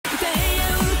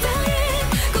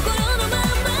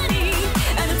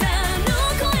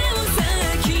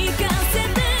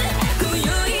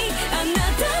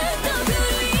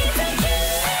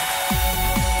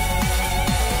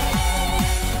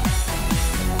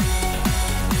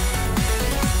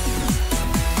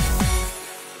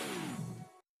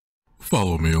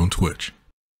follow me on Twitch.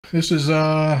 This is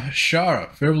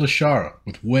SHARA, Fearless SHARA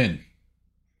with Win.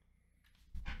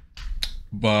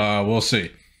 But we'll see.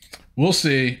 We'll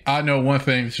see. I know one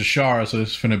thing, this is SHARA, so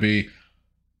it's gonna be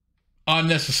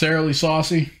unnecessarily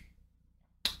saucy.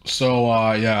 So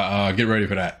yeah, get ready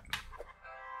for that.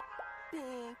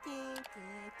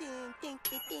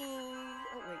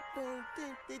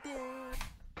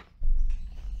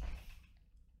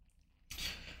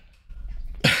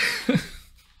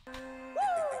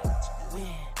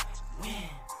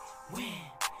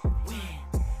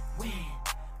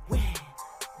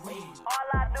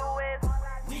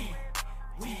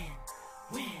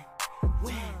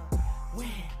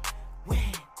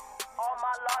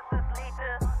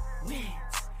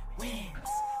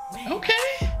 Okay.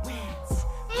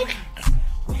 Okay.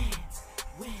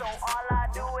 So all I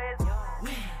do is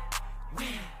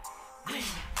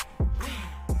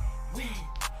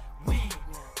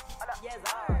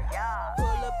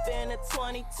pull up in a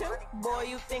 22. Boy,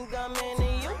 you think I'm into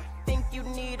you? Think you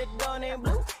need a gun in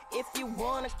blue? If you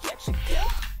wanna catch a kill.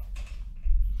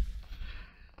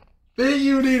 Then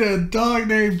you need a dog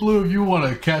named Blue if you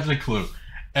want to catch a clue.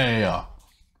 Hey,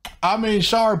 I mean,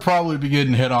 SHARA probably be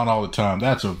getting hit on all the time.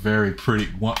 That's a very pretty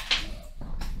one.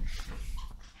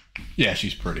 Yeah,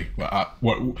 she's pretty.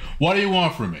 Well, what do you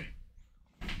want from me?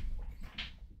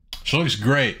 She looks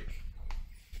great.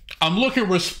 I'm looking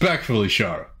respectfully,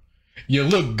 SHARA. You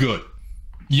look good.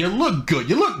 You look good.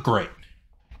 You look great.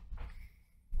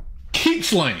 Keep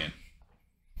slinging.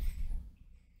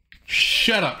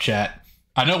 Shut up, chat.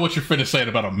 I know what you're finna say in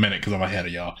about a minute because I'm ahead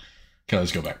of y'all. Okay,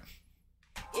 let's go back.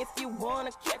 If you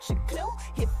wanna catch a clue,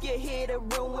 if you're here to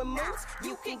ruin moves,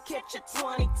 you can catch a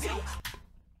 22.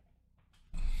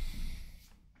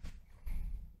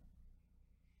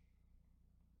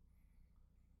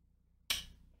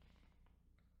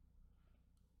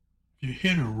 If you're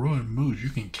here to ruin moves, you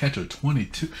can catch a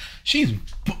 22. She's...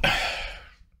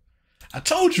 I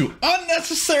told you,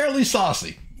 unnecessarily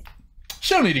saucy.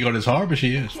 She don't need to go this hard, but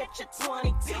she is. Catch a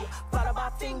 22, followed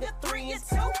by finger 3 and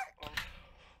 2.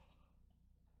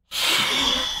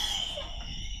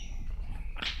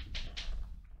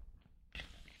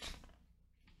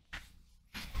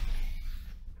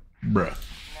 Bruh.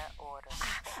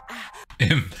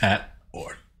 In that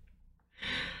order.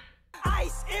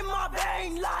 Ice in my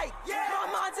vein, like, my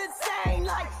mind's insane,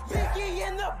 like, Pinky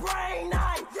in the brain,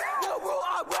 like, the rule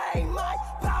I reign, my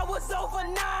power's over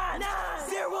 9,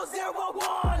 0, 0,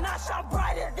 1, I shine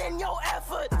brighter than your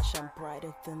effort, I shine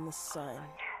brighter than the sun.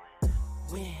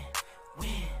 Win,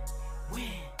 win, win,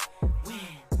 win,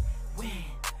 win, win,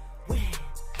 win.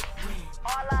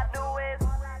 All I do is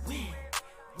win,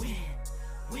 win,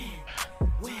 win,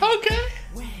 win. Okay.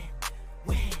 Win,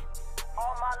 win.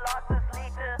 All my losses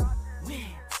lead to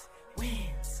wins,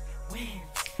 wins,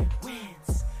 wins,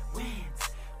 wins, wins,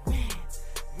 wins,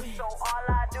 wins. So all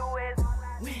I do is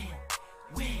win,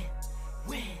 win,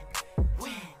 win,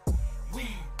 win,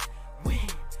 win, win.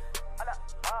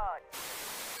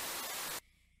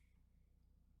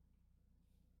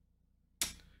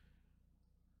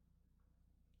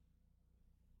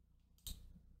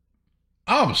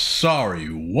 I'm sorry,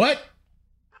 what?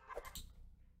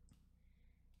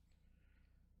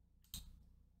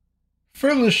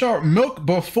 Fearless SHARA, milk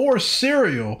before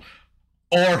cereal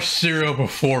or cereal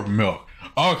before milk?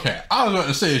 Okay, I was about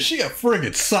to say, is she a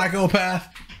friggin' psychopath?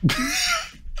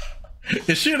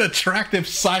 Is she an attractive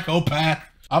psychopath?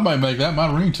 I might make that my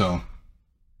ringtone.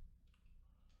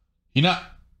 You not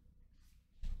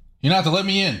to let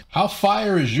me in. How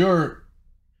fire is your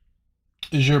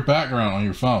background on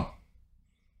your phone?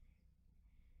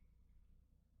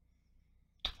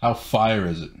 How fire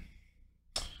is it?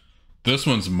 This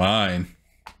one's mine.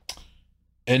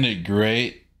 Isn't it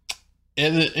great?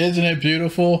 Isn't it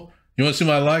beautiful? You want to see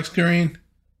my lock screen?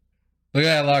 Look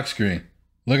at that lock screen.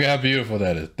 Look at how beautiful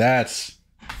that is.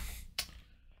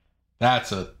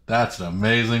 That's an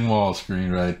amazing wall screen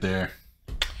right there.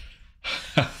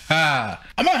 I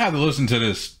might have to listen to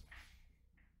this.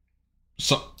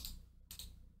 So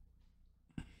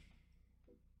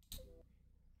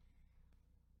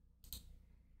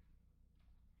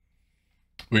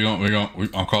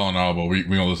I'm calling audible. We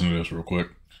gonna listen to this real quick.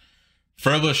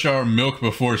 Fearless SHARA, milk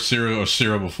before cereal or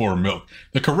cereal before milk?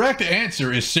 The correct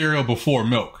answer is cereal before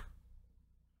milk.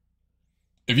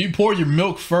 If you pour your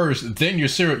milk first, then your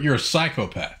cereal, you're a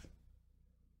psychopath.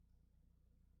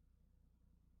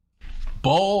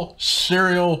 Bowl,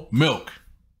 cereal, milk.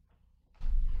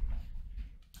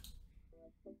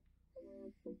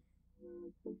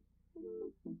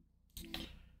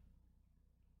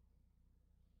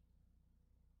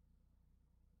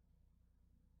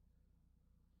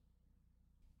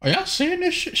 Are y'all seeing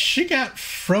this shit? She got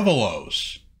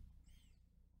Frivolos.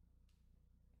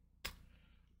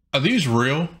 Are these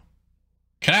real?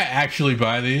 Can I actually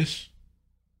buy these?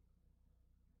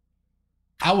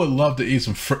 I would love to eat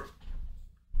some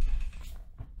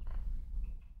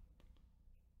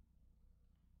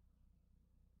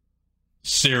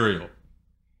cereal.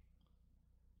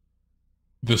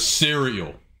 The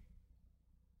cereal.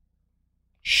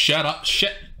 Shut up.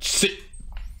 Sit.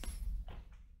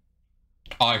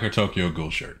 I like her Tokyo Ghoul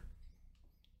shirt.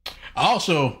 I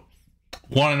also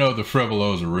want to know if the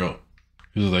Frivolos are real.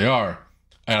 Because they are.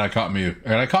 And I caught me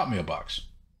a box.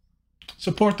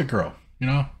 Support the girl, you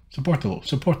know? Support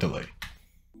the lady.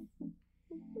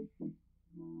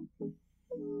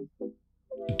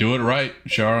 Do it right,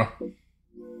 SHARA.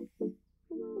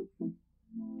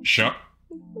 Shut.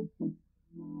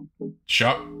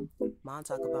 Mom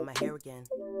talk about my hair again.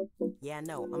 Yeah, I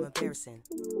know, I'm embarrassing.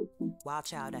 Wild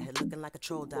child out here looking like a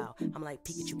troll doll. I'm like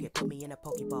Pikachu, get put me in a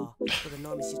Pokeball. For the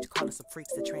normies used to call us some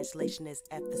freaks. The translation is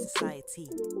F the society.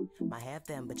 Might have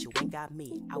them, but you ain't got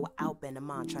me. I will outbend a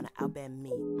mom trying to outbend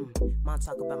me. Mom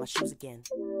talk about my shoes again.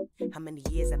 How many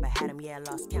years have I had them? Yeah, I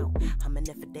lost count.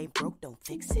 If a day broke, don't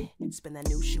fix it. Spend that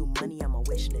new shoe money on my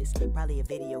wish list. Probably a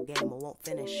video game I won't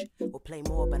finish. We'll play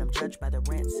more, but I'm judged by the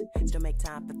rents. Still make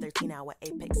time for 13-hour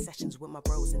Apex sessions with my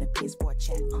bros in a PS4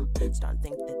 chat. Starting to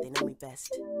think that they know me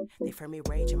best. They've heard me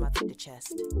rage in my Victor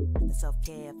chest. The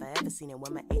self-care, if I ever seen it,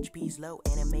 when my HP's low.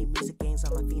 Anime music games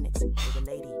on my Phoenix. With a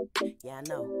lady, yeah, I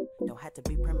know. Don't have to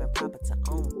be prim and proper to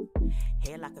own.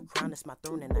 Hair like a crown is my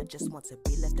throne, and I just want to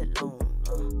be left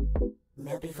alone.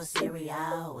 Milk before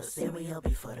cereal, or cereal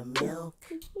before the milk.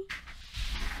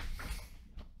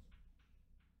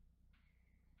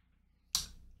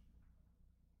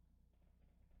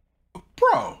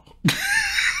 Bro.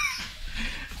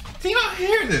 Do y'all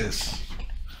hear this?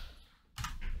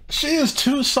 She is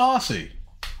too saucy.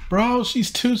 Bro,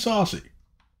 she's too saucy.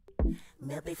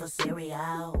 Milk before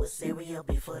cereal, or cereal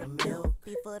before the milk.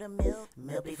 Before the milk.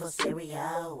 Milk before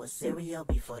cereal, or cereal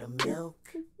before the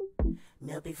milk.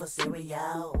 Milk before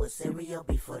cereal, or cereal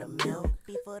before the milk.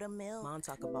 Before the milk. Mom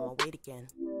talk about my weight again.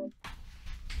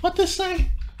 What this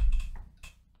say?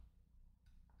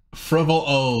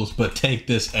 Frivolos, but take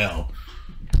this L.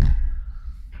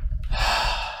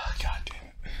 God damn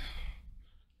it.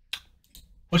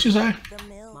 What you say?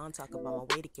 Mom talk about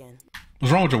my weight again.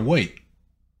 What's wrong with your weight?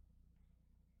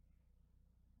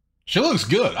 She looks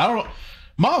good. I don't know.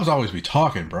 Moms always be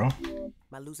talking, bro.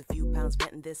 Might lose a few pounds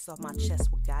venting this off my chest.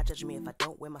 Will God judge me if I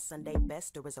don't wear my Sunday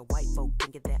best? Or is a white folk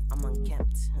thinking that I'm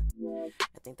unkempt?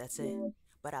 I think that's it.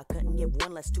 But I couldn't give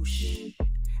one less two shh.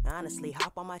 Honestly,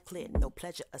 hop on my clit. No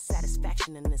pleasure or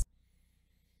satisfaction in this.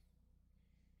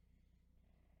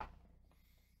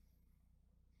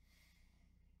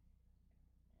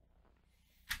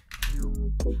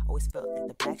 Always felt like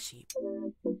the black sheep,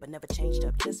 but never changed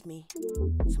up, just me.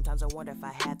 Sometimes I wonder if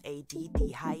I have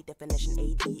ADD, high definition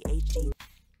ADHD.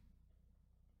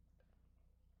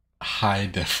 High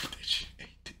definition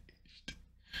ADHD.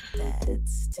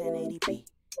 That's 1080p.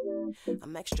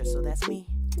 I'm extra, so that's me.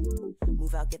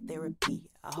 Move out, get therapy.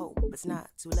 I hope it's not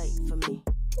too late for me.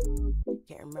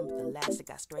 Can't remember the last I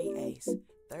got straight A's.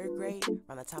 Third grade,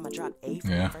 around the time I dropped A for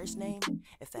my first name.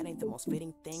 If that ain't the most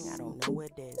fitting thing, I don't know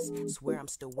what is. Swear I'm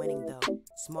still winning though.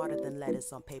 Smarter than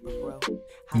letters on paper, bro.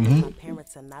 I love my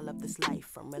parents and I love this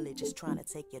life. I'm really just trying to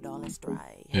take it all in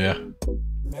stride. Yeah.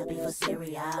 Milk before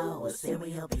cereal, or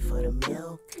cereal before the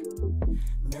milk.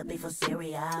 Milk before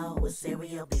cereal, or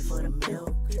cereal before the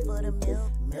milk. Before the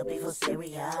milk. Milk before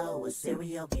cereal, or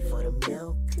cereal before the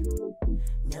milk.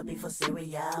 Milk before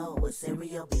cereal, or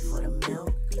cereal before the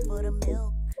milk. Before the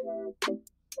milk.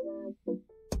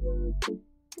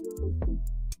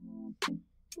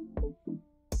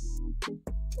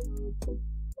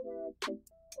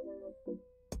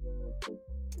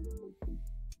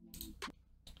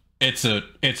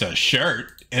 It's a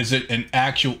shirt. Is it an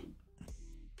actual?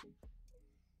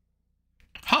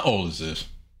 How old is this?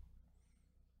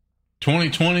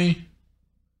 2020?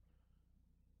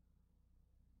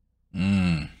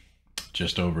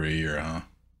 Just over a year, huh?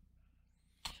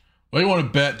 Well, you want to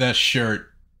bet that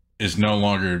shirt is no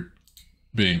longer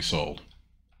being sold.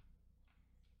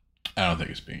 I don't think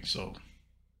it's being sold.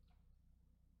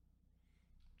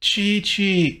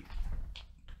 Cheat.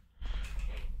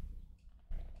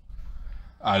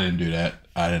 I didn't do that.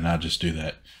 I did not just do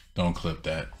that. Don't clip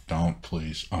that. Don't,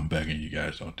 please. I'm begging you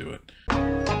guys, don't do it.